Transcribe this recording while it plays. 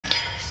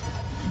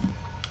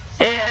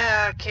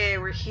Yeah, okay,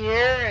 we're here,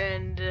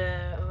 and,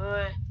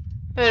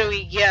 what do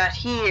we got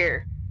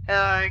here?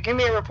 Give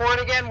me a report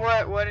again,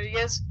 what it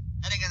is?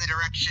 Heading in the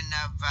direction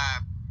of,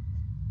 that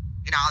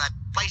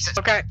place that's...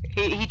 Okay,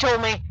 he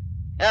told me,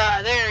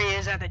 there he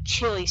is at the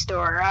chili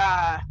store,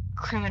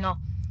 criminal.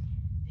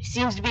 He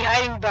seems to be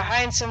hiding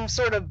behind some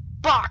sort of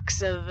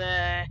box of,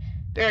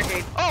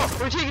 barricade. Oh,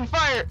 we're taking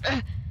fire!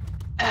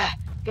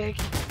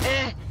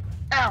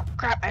 Ow,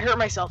 crap, I hurt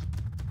myself.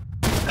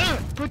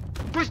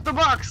 Push the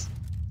box!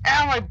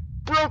 Ow, I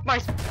broke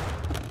my...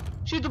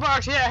 Shoot the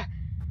box, yeah!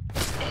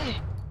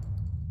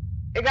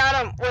 I got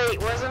him! Wait,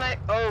 wasn't I?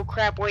 Oh,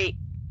 crap, wait.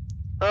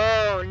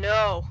 Oh,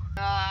 no.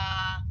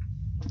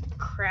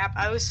 Crap,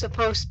 I was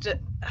supposed to...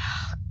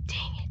 Oh,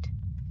 dang it.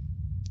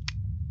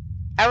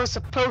 I was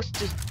supposed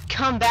to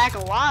come back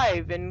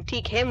alive and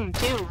take him,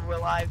 too,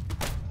 alive.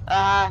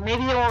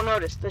 Maybe they won't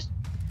notice this.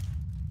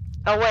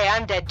 Oh, wait,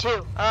 I'm dead,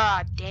 too.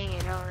 Ah, dang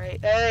it, alright.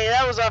 Hey,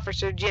 that was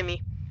Officer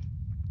Jimmy.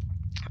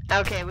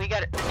 Okay, we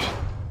got it.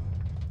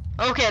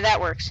 Okay, that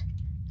works.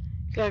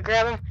 You gotta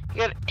grab him.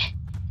 You gotta...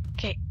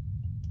 Okay.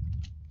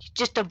 He's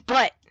just a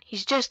butt.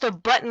 He's just a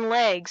butt and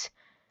legs.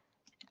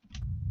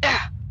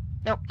 Ah!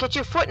 No, get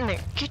your foot in there.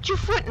 Get your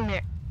foot in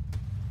there.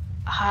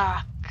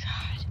 Ah,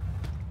 God.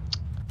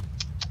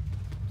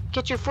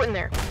 Get your foot in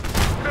there.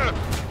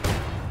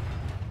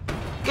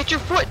 Get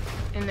your foot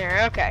in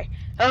there. Okay.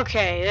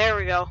 Okay, there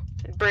we go.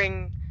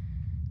 Bring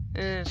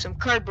some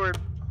cardboard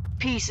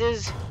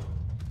pieces.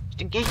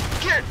 Just in case.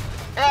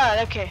 Ah,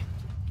 okay.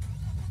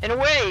 And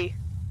away.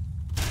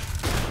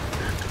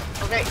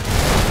 Okay.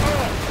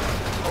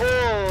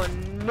 Oh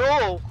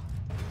no.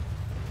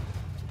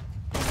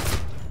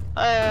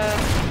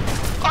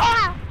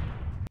 Ah!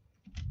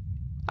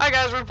 Hi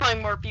guys, we're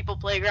playing more People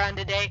Playground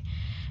today,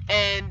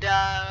 and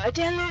I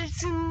downloaded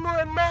some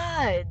more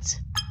mods.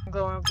 I'm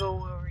going to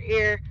go over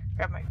here,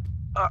 grab my.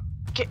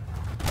 Okay.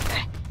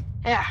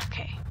 Yeah.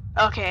 Okay.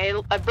 Okay.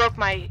 I broke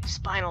my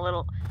spine a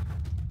little.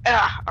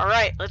 All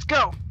right. Let's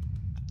go.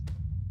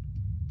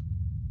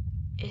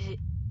 Is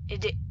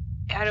it,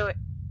 how do I,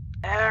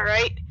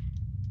 alright.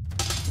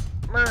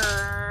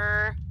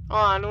 Hold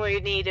on,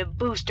 we need a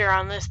booster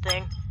on this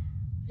thing.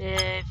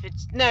 If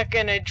it's not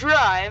gonna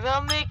drive,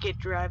 I'll make it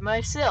drive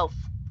myself.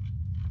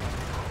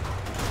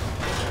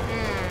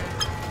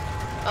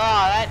 Oh,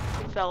 that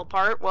fell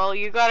apart. Well,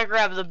 you gotta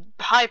grab the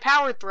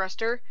high-powered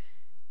thruster,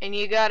 and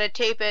you gotta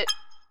tape it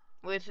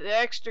with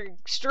extra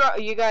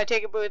you gotta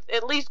take it with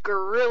at least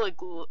gorilla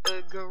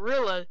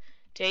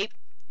tape,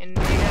 and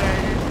you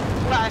gotta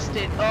blast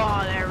it.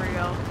 Oh, there we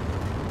go.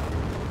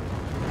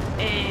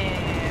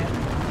 And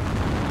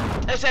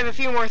let's have a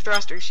few more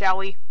thrusters, shall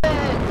we?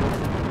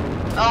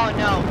 Oh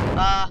no.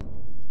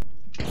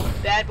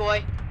 Bad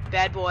boy.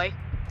 Bad boy.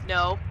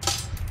 No.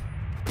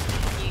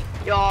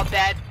 Oh,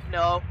 bad.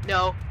 No.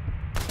 No.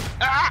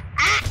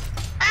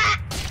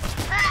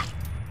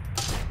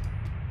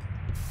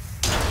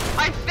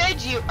 I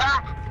fed you.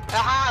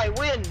 Aha, I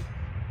win.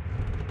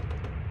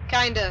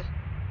 Kinda.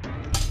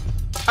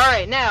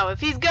 Alright, now, if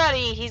he's gotta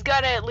eat, he's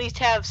gotta at least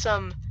have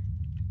some...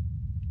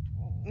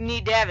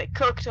 Need to have it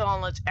cooked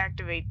on. Let's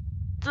activate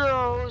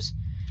those.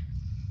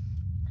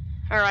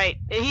 Alright,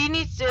 he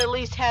needs to at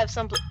least have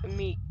some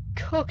meat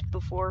cooked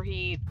before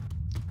he...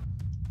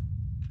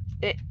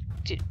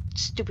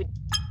 Stupid...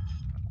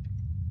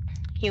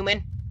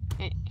 Human.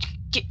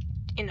 Get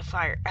in the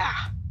fire.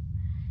 Ah.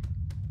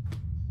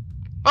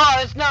 Oh,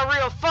 it's not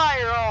real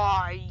fire!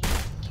 Oh, you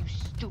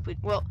stupid...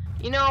 Well,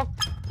 you know...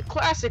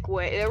 Classic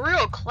way, the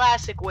real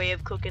classic way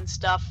of cooking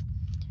stuff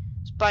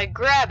is by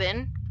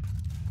grabbing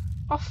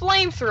a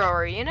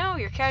flamethrower, you know,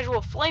 your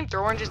casual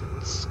flamethrower, and just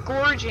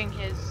scourging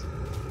his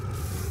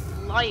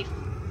life.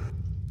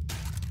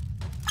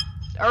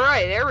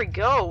 Alright, there we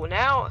go.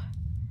 Now,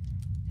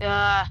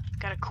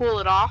 gotta cool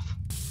it off.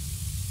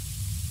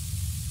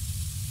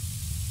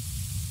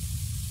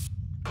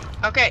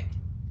 Okay.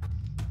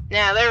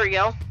 Now, there we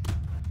go.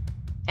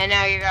 And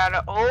now you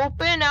gotta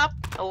open up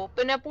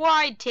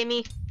wide,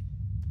 Timmy.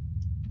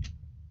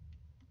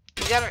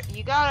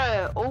 You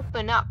gotta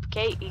open up,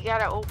 okay? You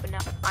gotta open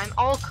up. I'm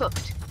all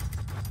cooked.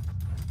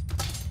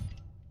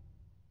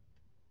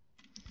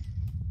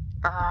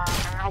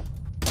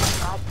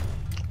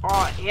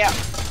 Oh, yeah.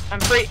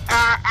 I'm free.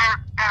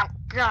 Ow,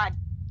 God.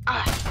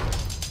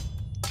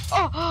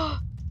 Oh.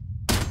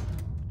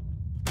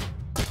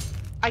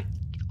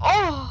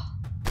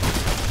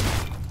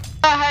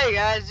 Hey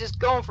guys, just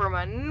going for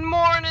my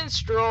morning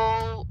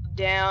stroll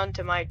down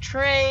to my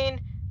train.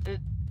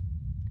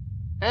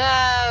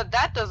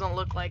 That doesn't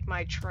look like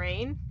my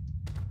train.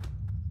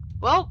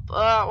 Well,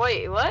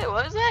 wait,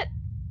 what is that?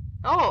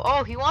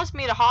 Oh, he wants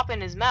me to hop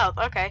in his mouth.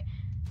 Okay.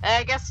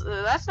 I guess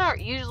that's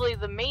not usually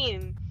the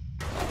main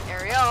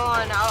area. Oh,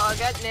 and I'll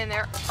get in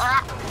there.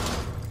 Ow!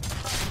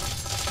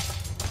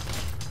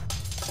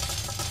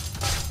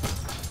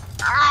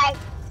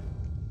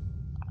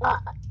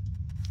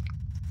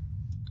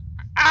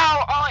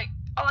 Ow!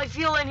 All I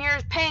feel in here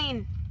is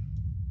pain.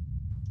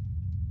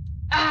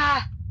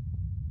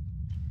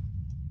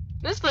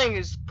 This thing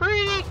is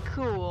pretty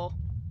cool.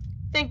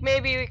 think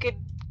maybe we could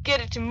get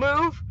it to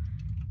move?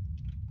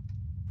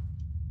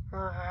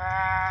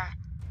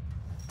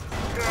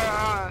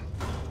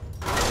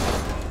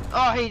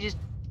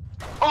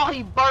 Oh,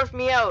 he barfed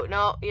me out.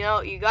 No,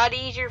 you gotta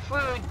eat your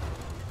food.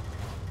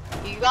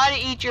 You gotta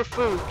eat your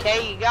food,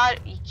 okay?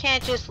 You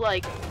can't just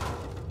like,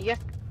 look,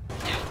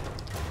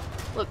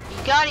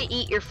 you gotta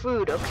eat your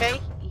food, okay?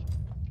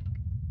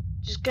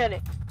 Just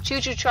gotta,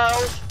 choo-choo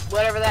Charles,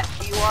 whatever that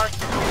you are,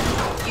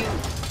 you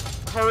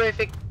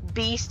horrific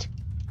beast.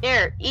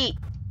 Here, eat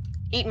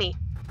me.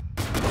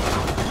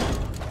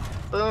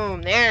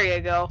 Boom, there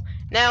you go.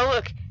 Now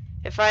look,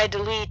 if I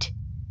delete,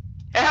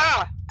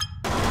 and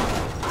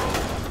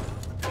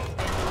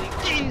delete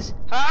these,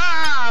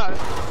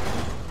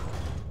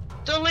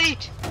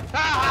 delete,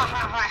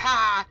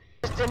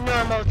 just a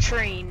normal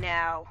train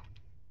now.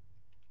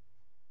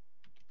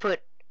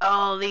 Put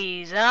all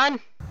these on.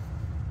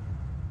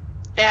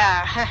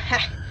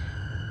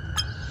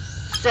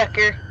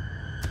 Sucker.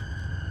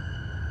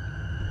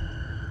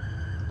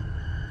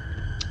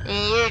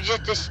 You're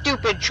just a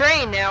stupid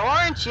train now,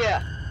 aren't you?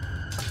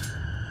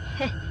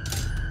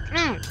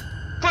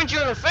 Punch you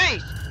in the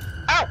face.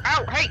 Ow,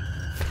 ow, hey.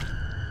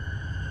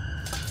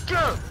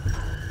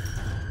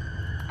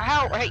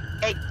 Ow, hey,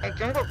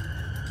 go.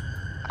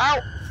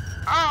 Ow,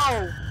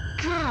 ow,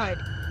 God.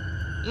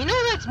 You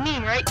know that's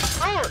mean, right?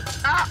 Oh,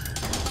 ah.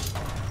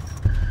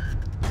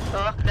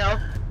 Oh, no.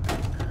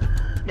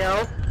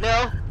 No,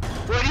 no.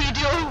 What are you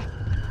doing?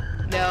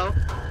 No.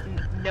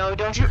 No,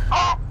 don't you.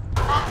 Oh!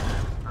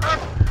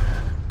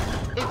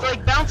 It's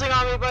like bouncing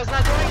on me, but it's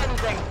not doing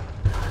anything.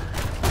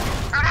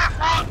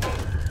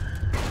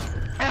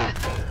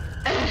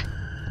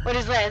 What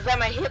is that? Is that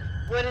my hip?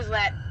 What is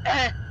that?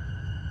 I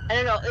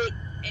don't know.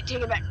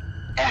 Take it back.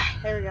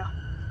 There we go.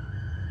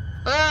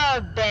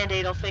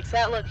 Band-aid will fix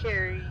that. Look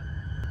here.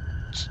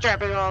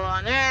 Strap it all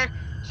on there.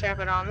 Strap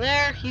it on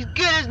there. He's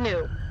good as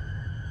new.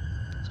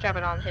 Strap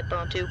it on the hip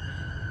bone too.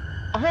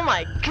 Oh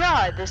my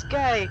God, this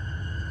guy.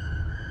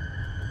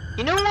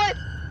 You know what,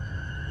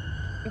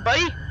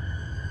 buddy?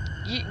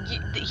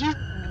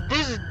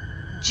 This is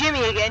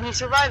Jimmy again. He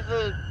survived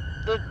the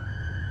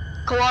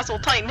colossal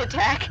Titan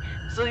attack,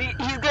 so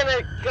he's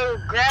gonna go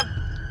grab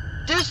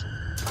this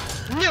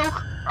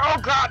nuke. Oh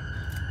God!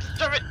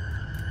 Stop it!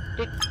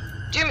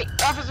 Jimmy,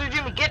 Officer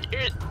Jimmy, get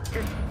it!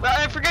 Well,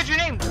 I forgot your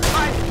name.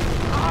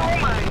 Oh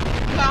my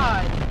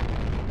God!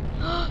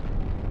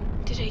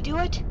 Did I do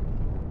it?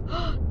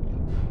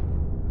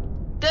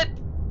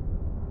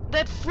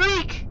 That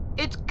freak!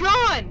 It's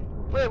gone!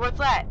 Wait, what's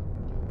that?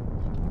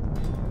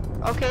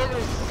 Okay,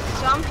 there's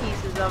some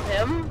pieces of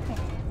him.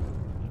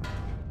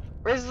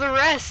 Where's the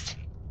rest?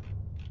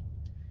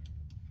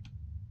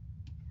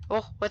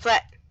 Oh, what's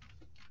that?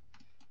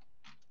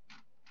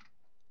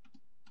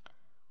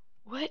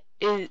 What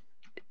is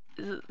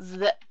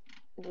that?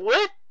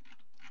 What?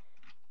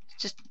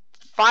 It's just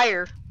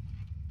fire.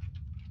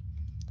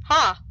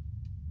 Huh.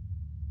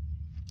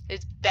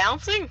 It's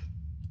bouncing?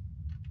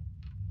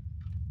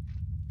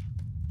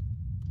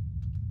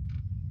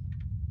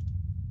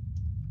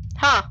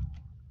 Huh.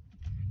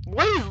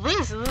 What is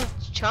this? Is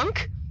this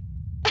chunk?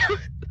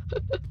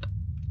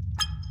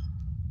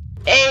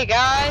 Hey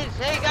guys,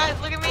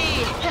 look at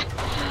me.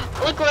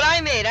 Look what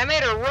I made. I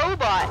made a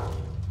robot.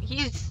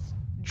 He's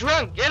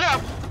drunk. Get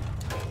up.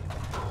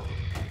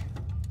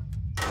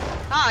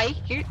 Hi.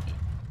 Here.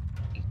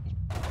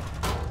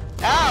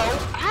 Ow.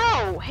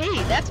 Ow.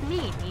 Hey, that's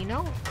mean, you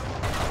know?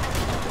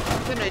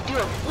 I'm gonna do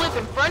a flip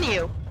in front of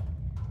you.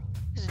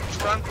 This is a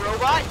drunk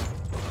robot.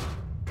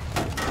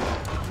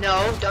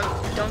 No,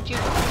 don't you.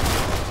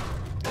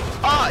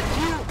 Oh,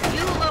 you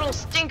little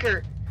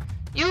stinker.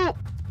 You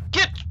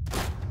get.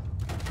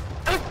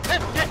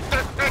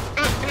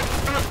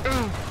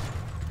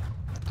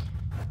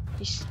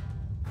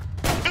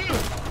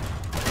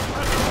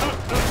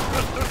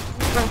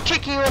 I'm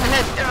kicking you in the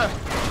head.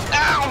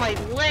 Ow, my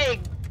leg.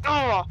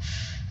 Oh.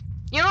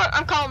 You know what?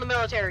 I'm calling the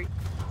military.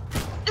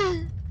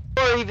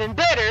 Or even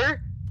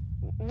better,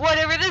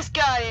 whatever this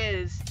guy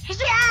is.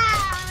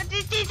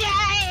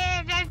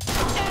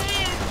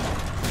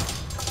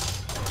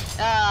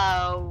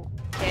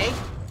 Okay.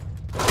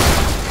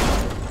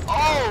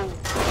 Oh.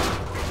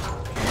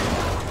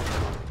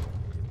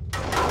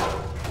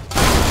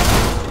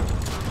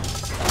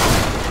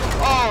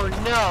 Oh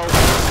no.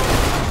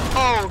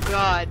 Oh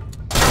God.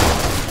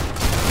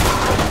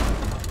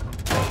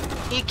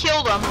 He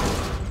killed him.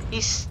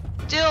 He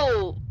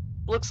still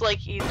looks like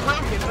he's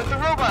broken, but the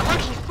robot,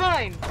 look, he's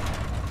fine.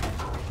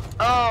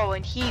 Oh,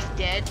 and he's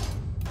dead.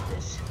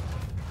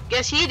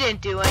 Guess he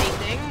didn't do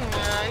anything.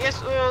 I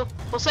guess we'll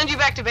send you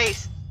back to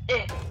base.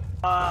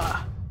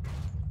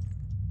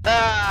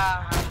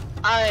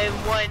 I'm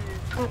one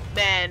poop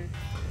man.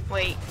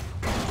 Wait.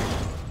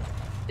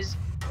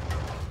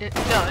 No,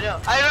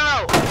 I don't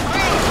know.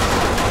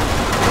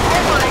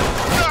 Oh my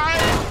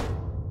God!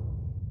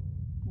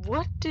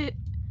 What did?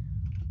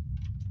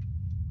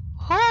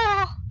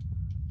 Oh!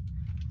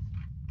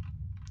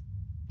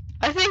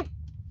 I think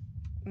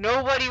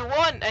nobody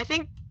won. I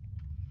think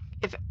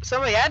if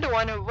somebody had to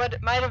win,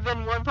 it might have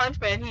been One Punch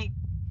Man. He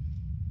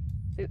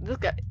This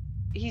guy,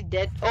 he's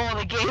dead. Oh,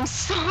 the game's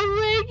so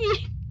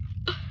laggy.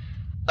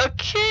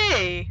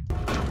 Okay.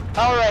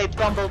 Alright,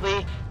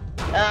 Bumblebee.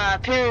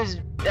 Appears,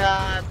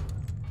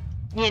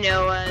 you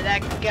know,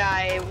 that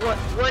guy,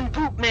 one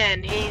poop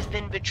man, he's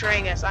been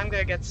betraying us. I'm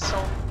gonna get so,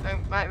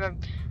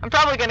 I'm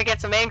probably gonna get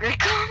some angry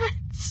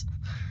comments.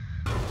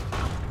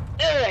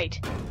 Alright.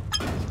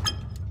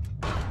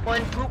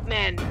 One poop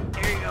man,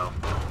 there you go.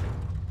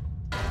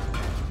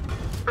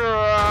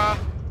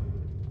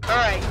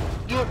 Alright,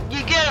 you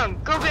get him,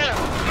 go get him.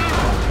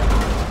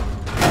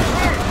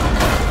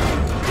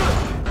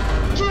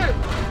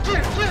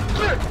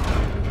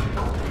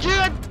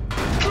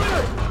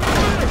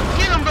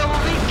 Get him,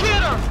 Bumblebee,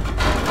 get him!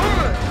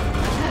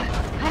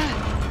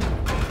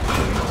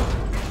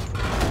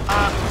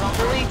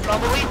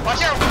 Bumblebee,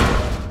 watch out!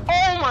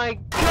 Oh my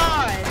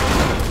god!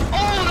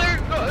 Oh, there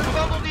goes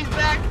Bumblebee's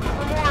back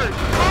for more!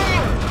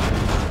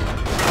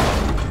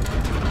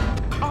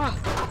 Oh!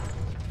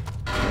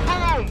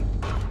 Boom!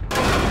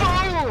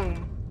 Boom!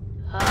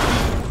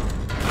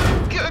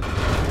 Good!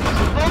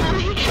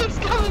 Bumblebee keeps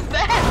coming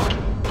back!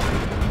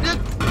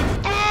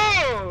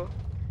 Oh!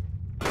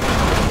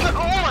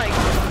 Oh my!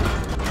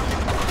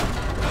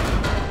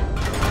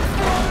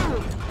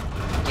 Boom!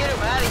 Get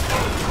him out of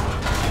here!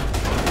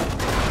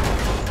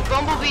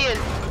 Bumblebee has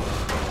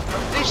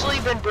officially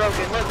been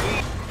broken. Look,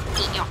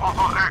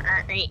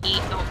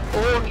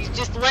 oh, he's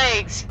just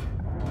legs.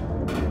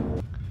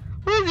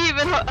 What is he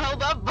even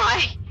held up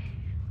by?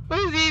 What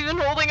is he even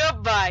holding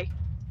up by?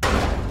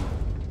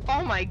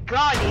 Oh my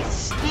god, he's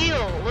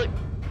steel.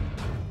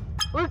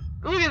 Look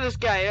at this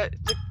guy.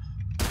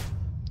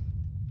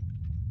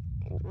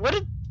 What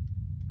a...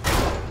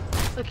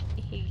 Look,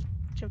 he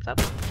jumps up.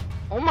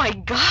 Oh my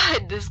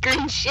god, the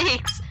screen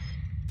shakes.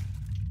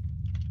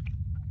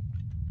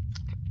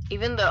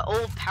 Even the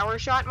old power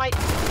shot might...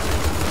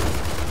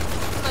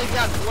 Oh, he's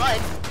got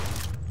blood.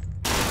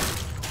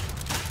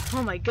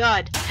 Oh my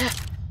god.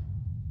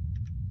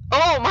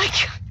 Oh my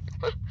god.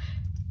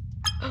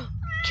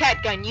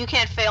 Cat gun, you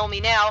can't fail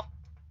me now.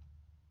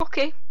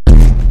 Okay.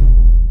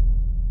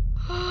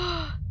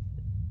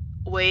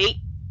 Wait.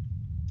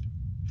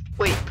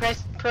 Wait,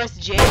 press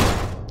J.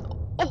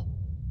 Oh.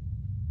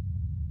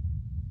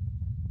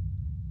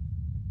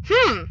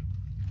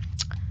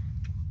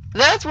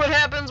 That's what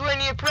happens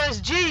when you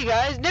press G,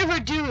 guys. Never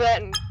do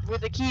that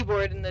with a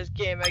keyboard in this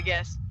game, I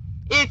guess.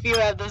 If you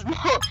have this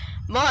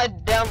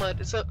mod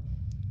downloaded. So,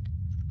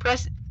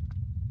 press,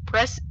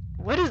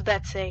 what does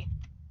that say?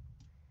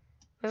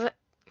 What is it?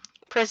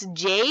 Press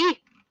J?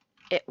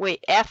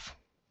 Wait, F?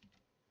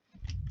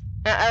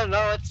 I don't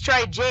know, let's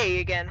try J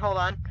again, hold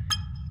on.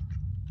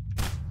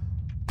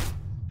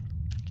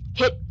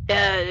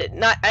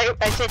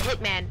 I said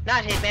Hitman,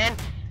 not Hitman.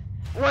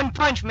 One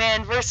Punch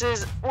Man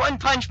versus One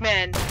Punch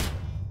Man.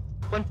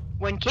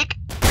 One kick.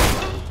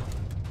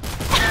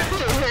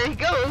 There he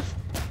goes.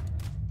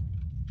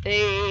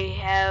 They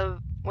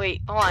have...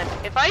 Wait, hold on.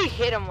 If I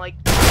hit him like...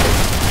 Oh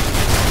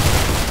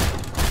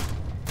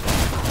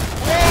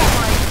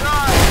my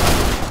god!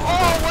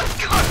 Oh, what's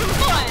going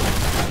on?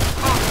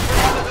 Oh, what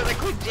happens with a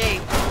quick J?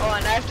 Hold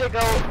on, I have to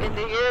go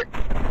into here.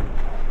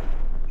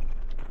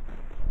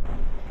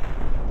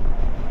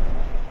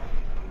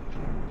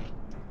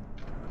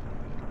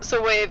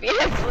 So wait, if he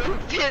has the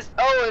fist...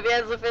 Oh, if he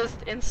has the fist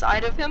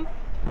inside of him?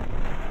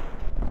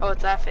 Oh,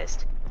 it's that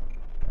fist.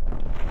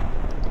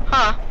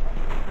 Huh.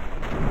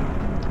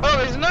 Oh,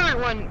 there's another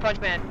One Punch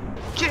Man.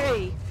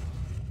 J.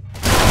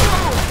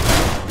 Oh,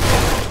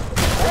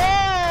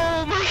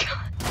 oh my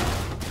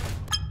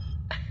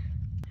god.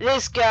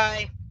 This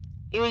guy,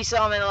 we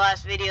saw him in the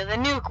last video. The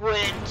nuke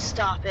wouldn't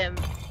stop him.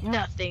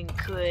 Nothing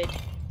could.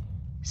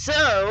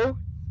 So,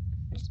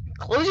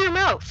 close your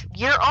mouth.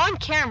 You're on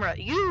camera.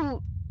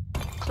 You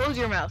close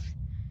your mouth.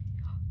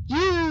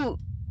 You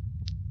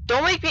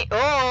don't make me.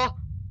 Oh.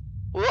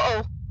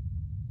 Whoa.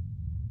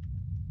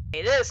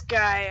 Hey, this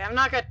guy, I'm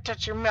not gonna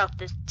touch your mouth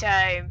this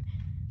time.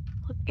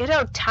 Look at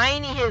how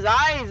tiny his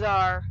eyes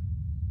are.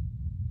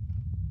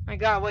 My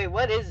god, wait,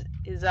 what is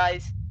his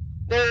eyes?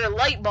 They're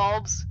light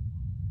bulbs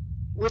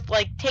with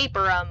like tape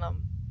around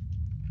them.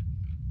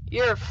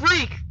 You're a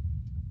freak.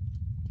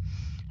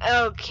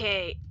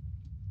 Okay.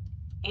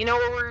 You know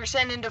what we're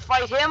sending to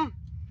fight him?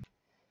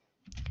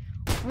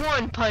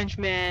 One Punch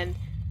Man.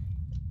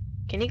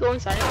 Can he go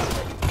inside of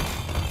it?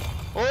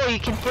 Oh, you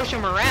can push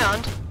him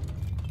around.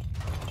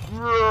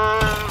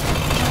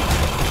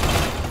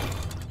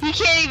 He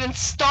can't even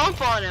stomp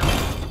on him.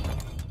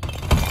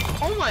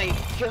 Oh my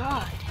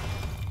god.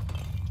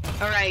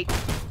 Alright.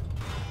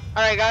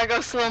 Alright, gotta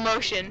go slow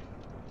motion.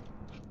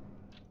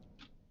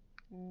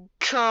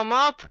 Come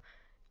up.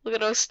 Look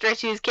at how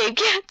stretchy his cape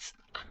gets.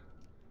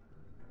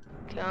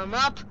 Come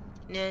up.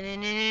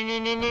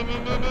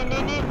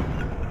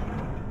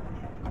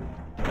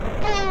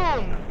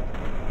 Boom!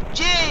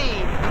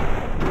 Jay!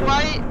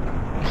 Why?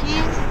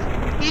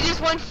 He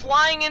just went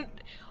flying in.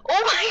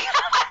 Oh my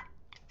god!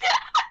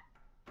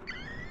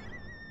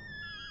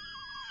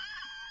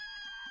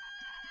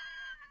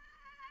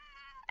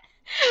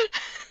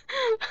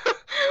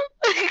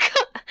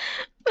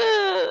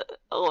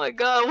 my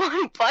god,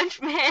 One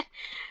Punch Man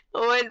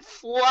went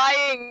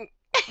flying.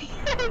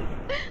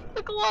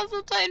 The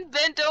colossal titan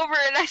bent over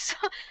and I saw,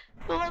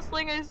 the last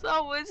thing I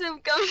saw was him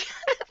coming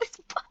out of his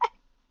butt.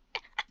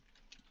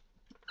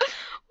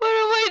 What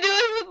am I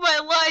doing with my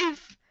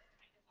life?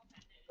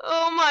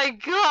 Oh my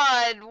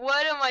god,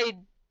 what am I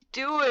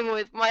doing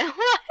with my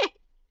life?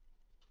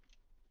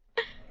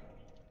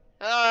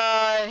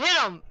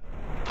 Hit him!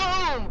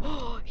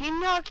 Boom! He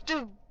knocked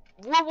a...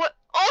 What?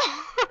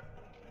 Oh!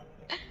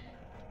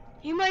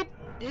 He might...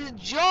 His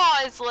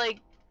jaw is, like,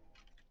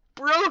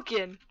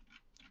 broken.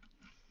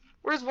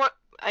 Where's one...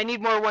 I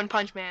need more One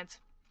Punch Mans.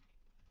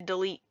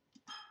 Delete.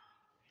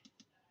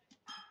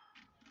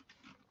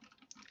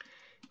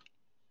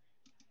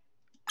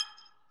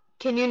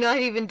 Can you not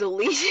even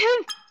delete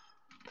him?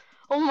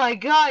 Oh my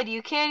god,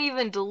 you can't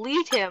even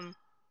delete him.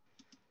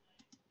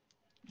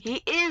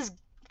 He is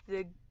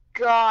the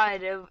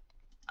god of...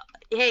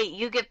 Hey,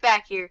 you get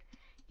back here.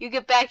 You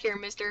get back here,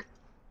 mister.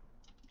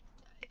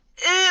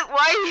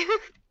 Why are you...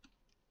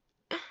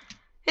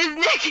 His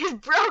neck is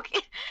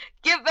broken.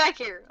 Get back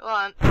here.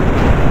 Hold on.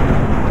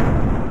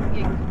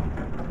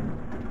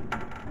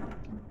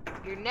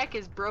 Your neck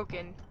is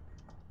broken.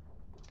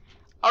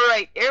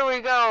 Alright, here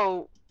we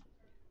go.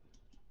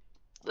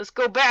 Let's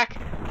go back.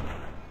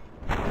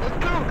 Let's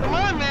go. Come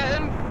on,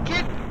 man.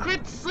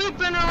 Quit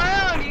sleeping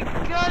around. You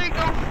gotta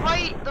go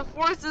fight the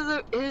forces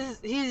of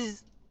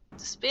he's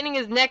spinning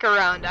his neck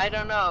around. I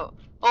don't know.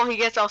 Oh, he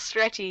gets all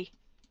stretchy.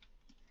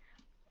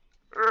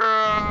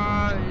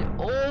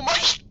 Oh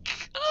my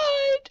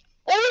god!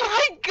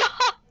 Oh my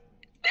god!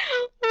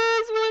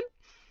 Where's one?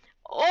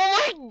 Oh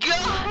my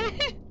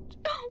god!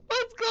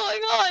 What's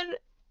going on?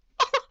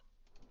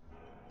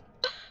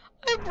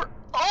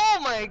 Oh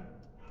my!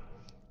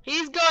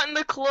 He's gotten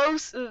the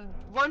close.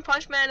 One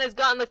Punch Man has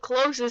gotten the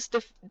closest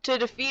to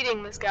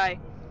defeating this guy.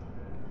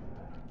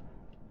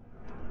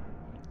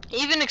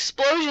 Even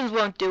explosions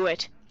won't do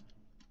it.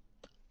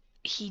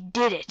 He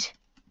did it.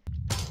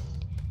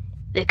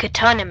 The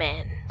Katana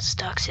Man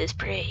stalks his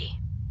prey.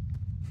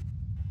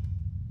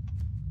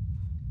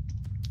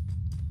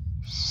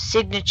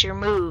 Signature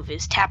move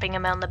is tapping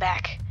him on the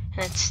back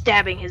and then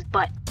stabbing his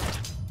butt.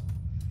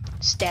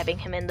 Stabbing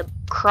him in the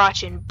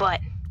crotch and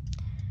butt.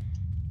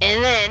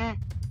 And then,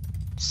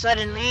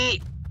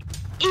 suddenly...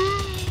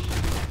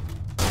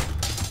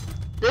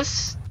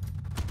 This...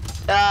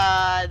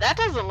 that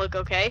doesn't look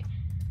okay.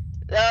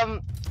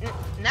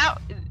 Now,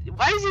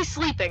 why is he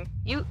sleeping?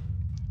 You...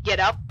 Get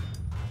up.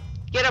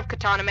 Get up,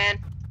 Katana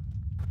Man.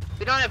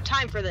 We don't have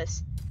time for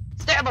this.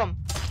 Stab him!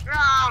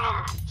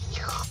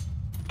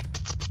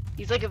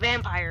 He's like a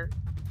vampire.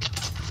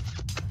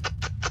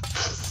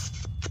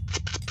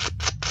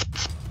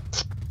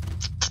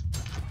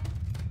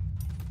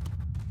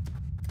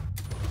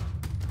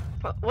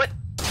 What?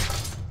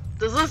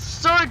 Does this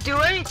sword do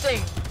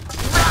anything?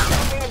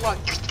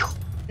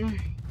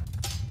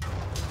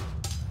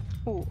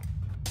 Ooh.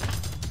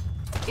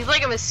 He's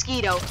like a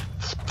mosquito.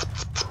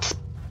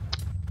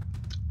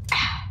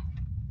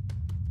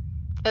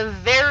 A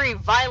very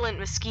violent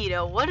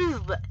mosquito. What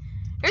is that?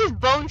 There's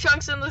bone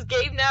chunks in this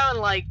game now and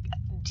like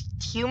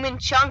human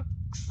chunks,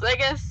 I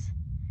guess.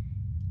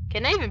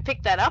 Can I even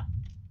pick that up?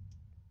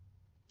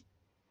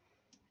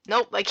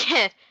 Nope, I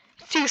can't.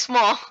 It's too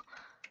small.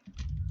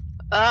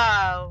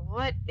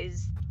 What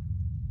is...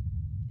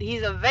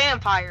 He's a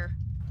vampire.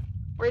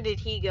 Where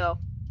did he go?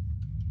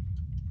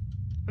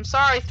 I'm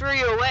sorry I threw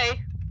you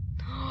away.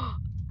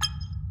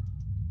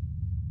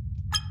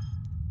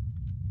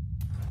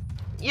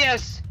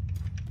 Yes!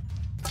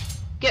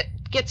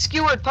 Get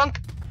skewered, punk!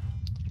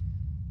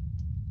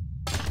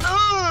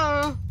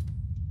 Oh!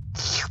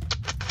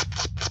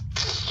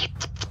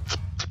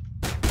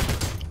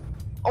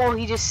 Oh,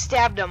 he just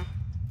stabbed him.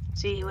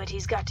 See, what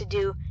he's got to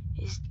do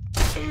is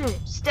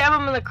stab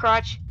him in the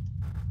crotch,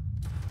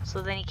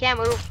 so then he can't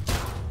move,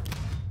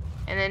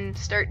 and then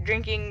start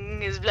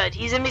drinking his blood.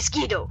 He's a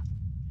mosquito.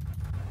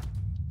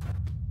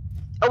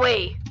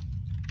 Away.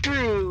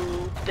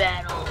 True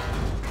battle.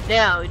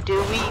 Now, do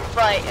we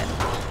fight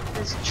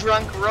this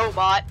drunk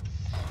robot?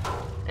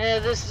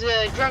 This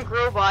drunk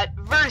robot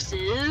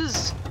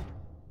versus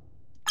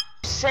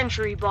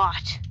Sentry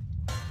Bot.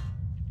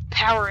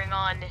 Powering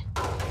on.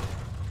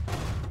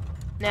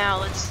 Now,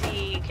 let's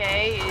see.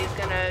 Okay, he's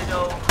gonna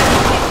go.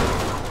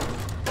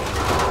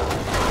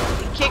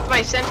 He kicked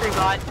my Sentry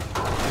Bot.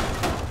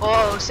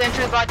 Oh,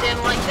 Sentry Bot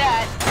didn't like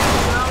that.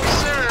 No,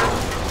 sir.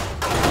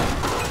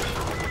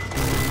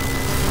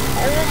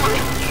 Oh my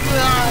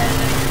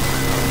god.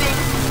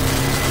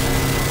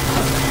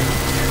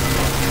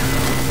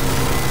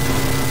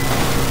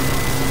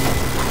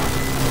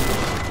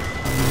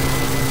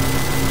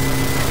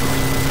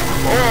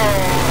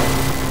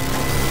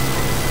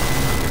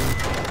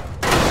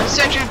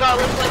 Sentry Bot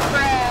looks like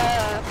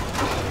crap.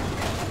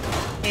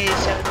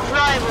 He's gonna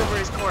drive over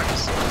his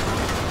corpse.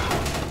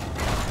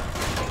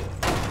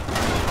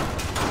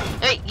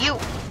 Hey, you!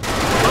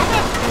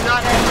 Robots do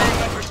not have very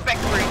much respect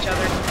for each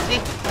other.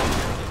 See?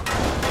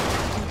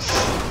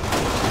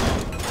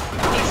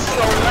 He's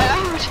so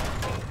loud.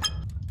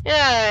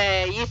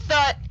 Yeah, you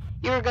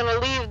You were gonna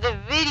leave the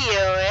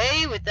video,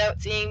 eh?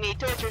 Without seeing me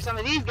torture some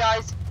of these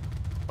guys.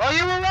 Well,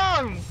 you were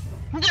wrong!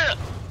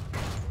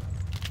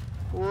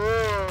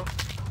 Whoa.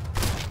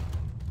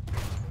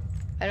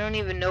 I don't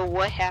even know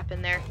what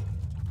happened there.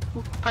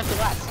 Ooh, punch the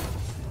glass.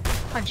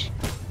 Punch.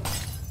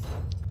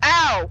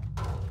 Ow!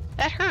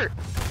 That hurt.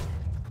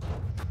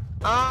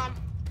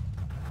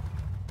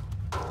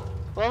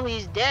 Well,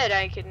 he's dead,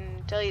 I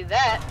can tell you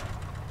that.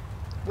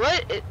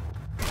 What?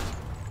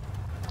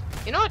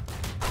 You know what?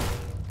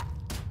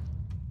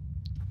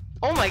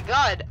 Oh my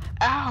god.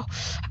 Ow.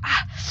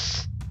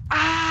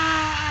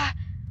 Ah.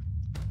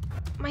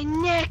 My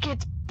neck,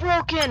 it's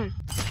broken.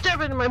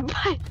 Stab it in my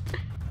butt.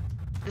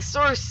 The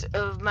source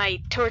of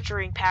my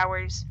torturing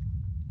powers.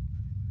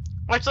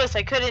 Much less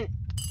I couldn't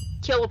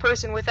kill a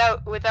person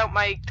without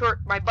my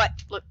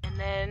butt. Look, and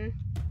then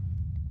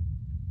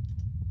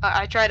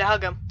I try to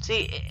hug him.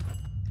 See,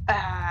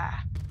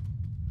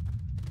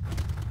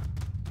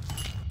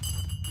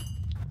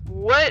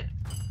 what?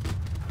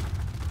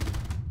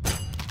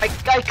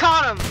 I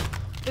caught him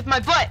with my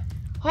butt.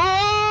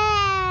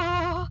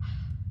 Oh!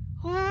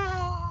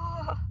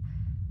 Oh!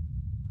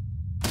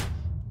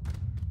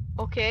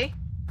 Okay,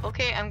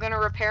 I'm gonna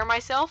repair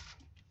myself.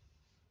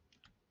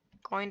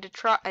 Going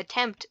to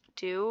attempt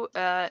to.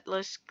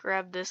 Let's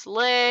grab this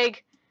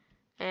leg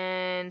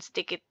and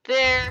stick it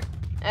there.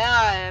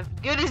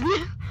 Good as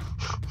new.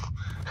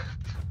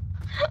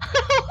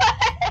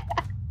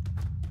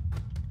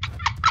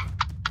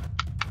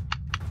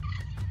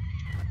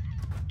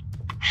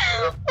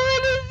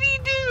 What is he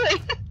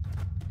doing?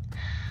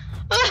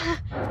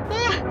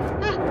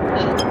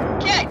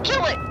 Cat,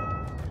 kill it!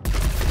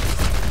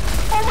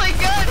 Oh my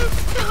god, it's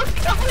still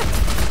coming!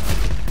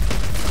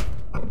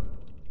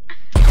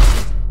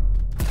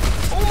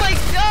 Oh my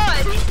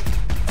god!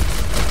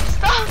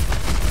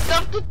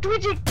 Stop the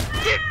twitching!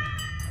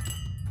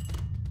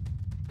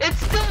 It's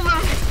still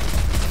moving!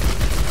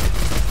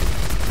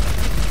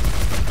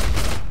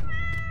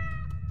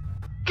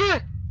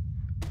 Good!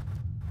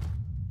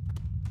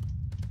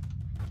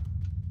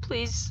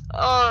 Please.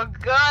 Oh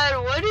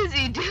god, what is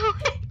he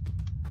doing?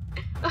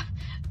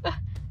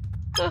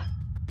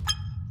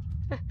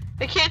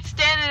 I can't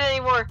stand it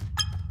anymore.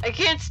 I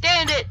can't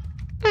stand it.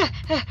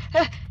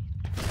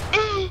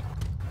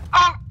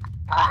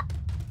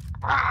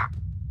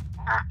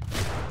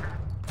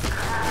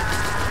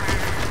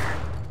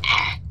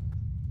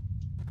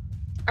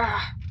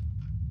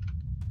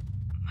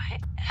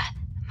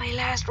 My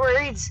last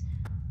words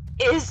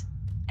is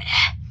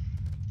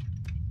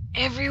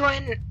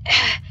everyone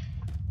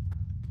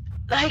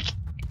like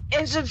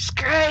and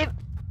subscribe.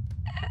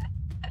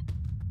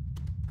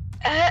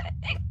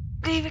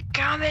 Leave a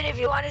comment if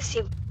you want to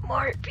see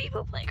more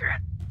people play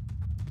around.